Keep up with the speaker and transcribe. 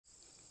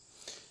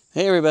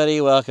Hey everybody,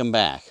 welcome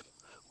back.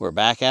 We're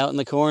back out in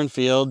the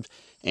cornfield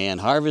and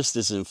harvest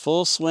is in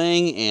full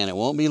swing and it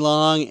won't be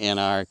long and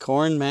our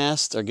corn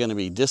masts are going to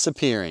be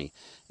disappearing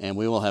and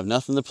we will have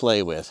nothing to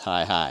play with.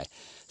 Hi.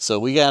 So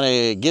we got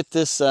to get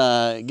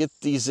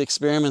these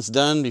experiments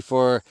done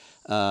before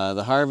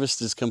the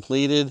harvest is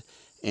completed,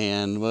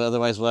 and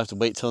otherwise we'll have to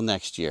wait till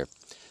next year.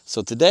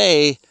 So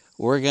today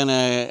we're going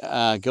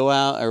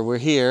to we're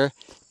here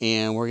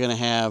and we're going to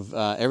have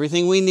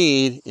everything we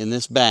need in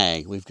this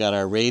bag. We've got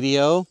our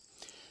radio,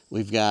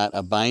 we've got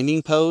a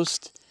binding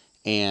post,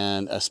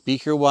 and a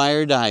speaker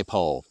wire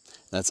dipole.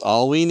 That's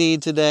all we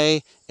need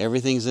today.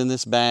 Everything's in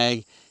this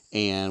bag,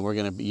 and we're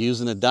going to be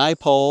using a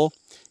dipole,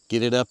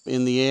 get it up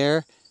in the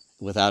air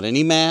without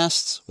any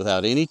masts,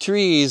 without any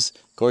trees.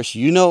 Of course,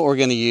 you know what we're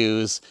going to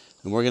use,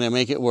 and we're going to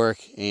make it work.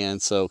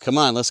 And so come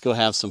on, let's go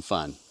have some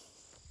fun.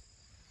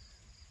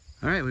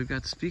 All right, we've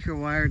got speaker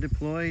wire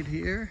deployed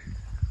here.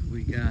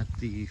 We got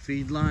the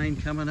feed line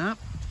coming up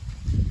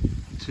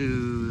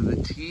to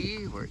the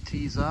T, where it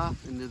tees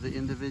off into the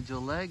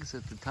individual legs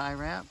at the tie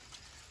wrap.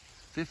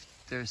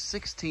 There's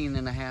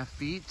 16.5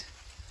 feet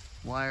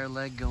wire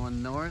leg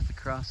going north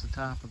across the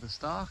top of the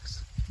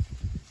stalks.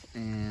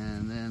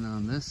 And then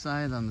on this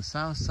side, on the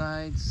south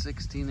side,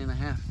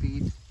 16.5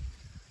 feet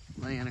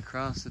laying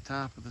across the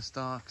top of the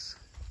stalks.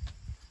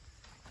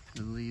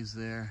 The leaves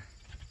there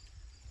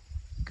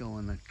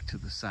going to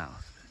the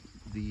south.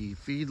 The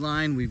feed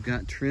line we've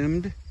got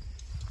trimmed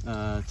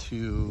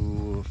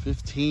to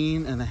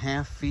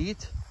 15.5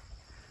 feet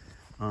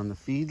on the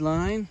feed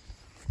line.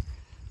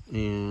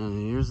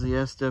 And here's the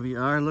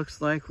SWR,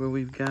 looks like, where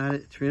we've got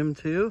it trimmed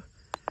to.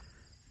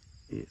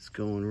 It's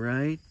going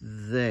right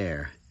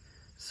there.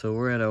 So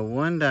we're at a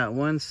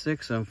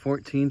 1.16 on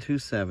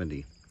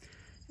 14,270.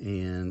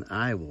 And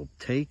I will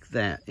take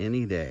that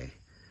any day.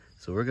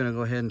 So we're going to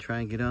go ahead and try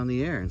and get on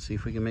the air and see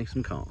if we can make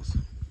some calls.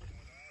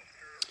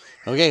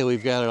 Okay,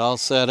 we've got it all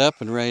set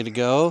up and ready to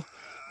go.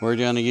 We're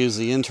going to use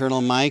the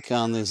internal mic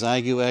on the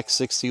Xiegu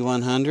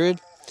x6100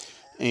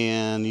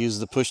 and use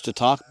the push to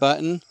talk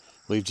button.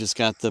 We've just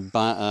got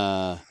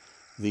I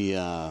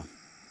can't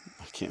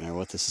remember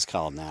what this is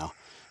called now,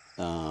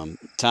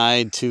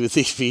 tied to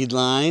the feed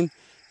line,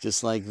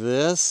 just like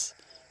this,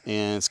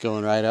 and it's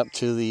going right up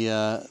to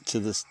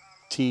the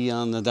T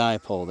on the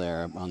dipole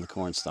there on the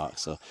corn stalk.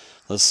 So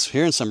let's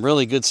hear some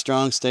really good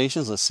strong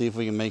stations. Let's see if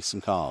we can make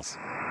some calls.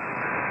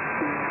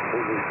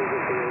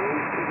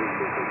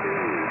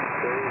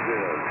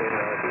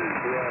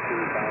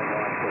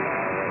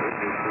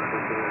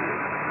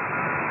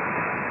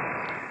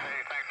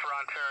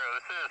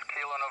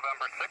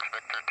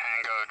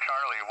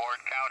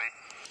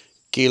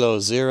 Kilo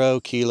 0,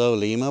 Kilo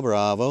Lima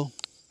Bravo. Kilo 0,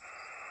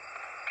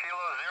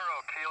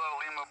 Kilo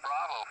Lima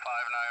Bravo,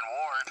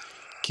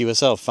 59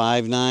 Ward. QSL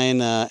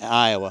 59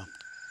 Iowa.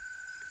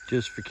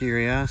 Just for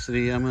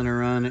curiosity, I'm going to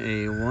run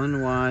a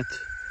 1 watt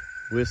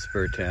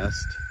whisper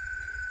test,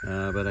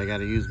 but I got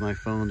to use my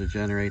phone to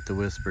generate the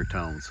whisper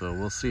tone. So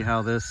we'll see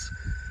how this,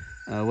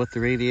 what the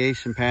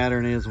radiation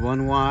pattern is,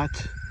 1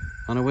 watt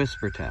on a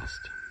whisper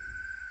test.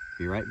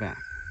 Be right back.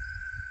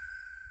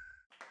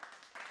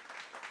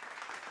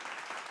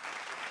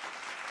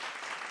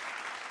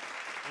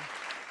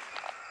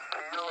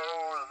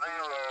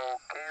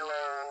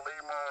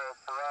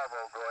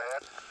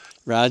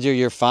 Roger,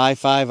 you're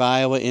 55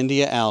 Iowa,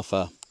 India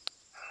Alpha. Roger, on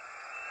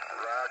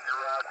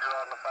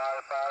the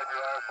 55,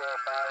 you're also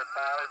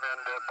 55,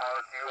 and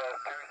park US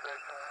 26.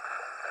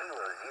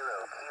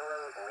 0,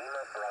 Kilo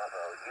Lima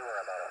Bravo. You are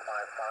about a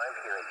 55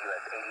 here at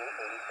US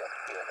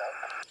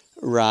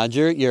 8886.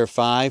 Roger, you're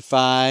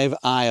 55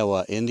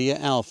 Iowa, India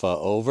Alpha,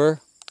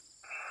 over. 55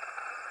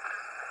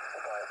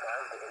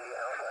 to India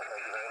Alpha,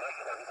 thank you very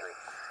much,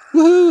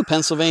 73. Woohoo,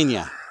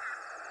 Pennsylvania.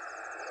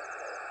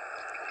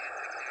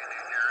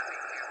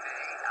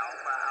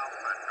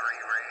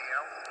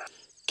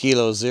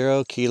 Kilo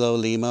 0, Kilo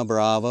Lima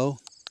Bravo.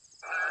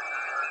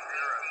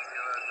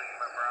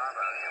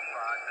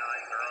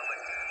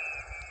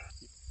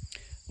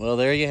 Well,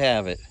 there you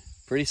have it.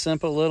 Pretty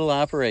simple little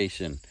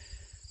operation.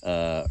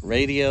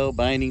 Radio,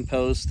 binding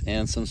post,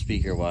 and some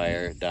speaker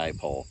wire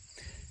dipole.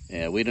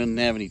 We didn't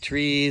have any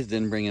trees,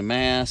 didn't bring a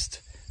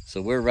mast,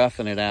 so we're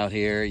roughing it out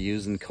here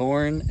using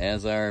corn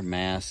as our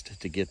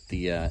mast to get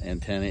the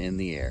antenna in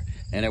the air.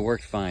 And it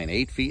worked fine.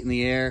 8 feet in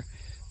the air.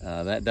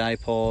 That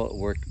dipole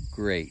worked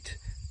great.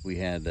 We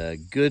had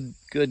good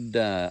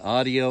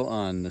audio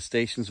on the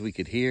stations we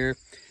could hear,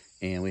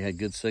 and we had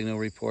good signal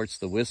reports.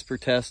 The whisper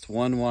test,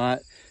 1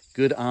 watt,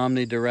 good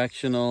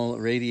omnidirectional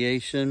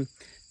radiation,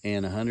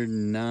 and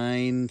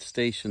 109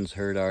 stations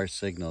heard our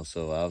signal,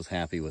 so I was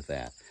happy with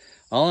that.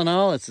 All in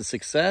all, it's a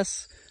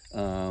success.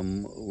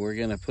 We're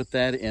going to put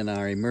that in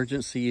our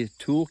emergency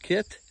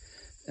toolkit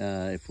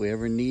if we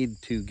ever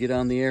need to get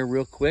on the air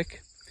real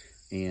quick,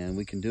 and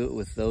we can do it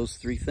with those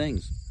 3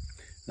 things.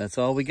 That's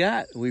all we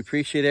got. We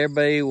appreciate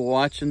everybody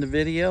watching the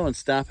video and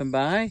stopping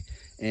by.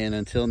 And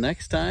until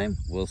next time,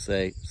 we'll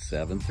say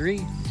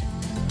 7-3.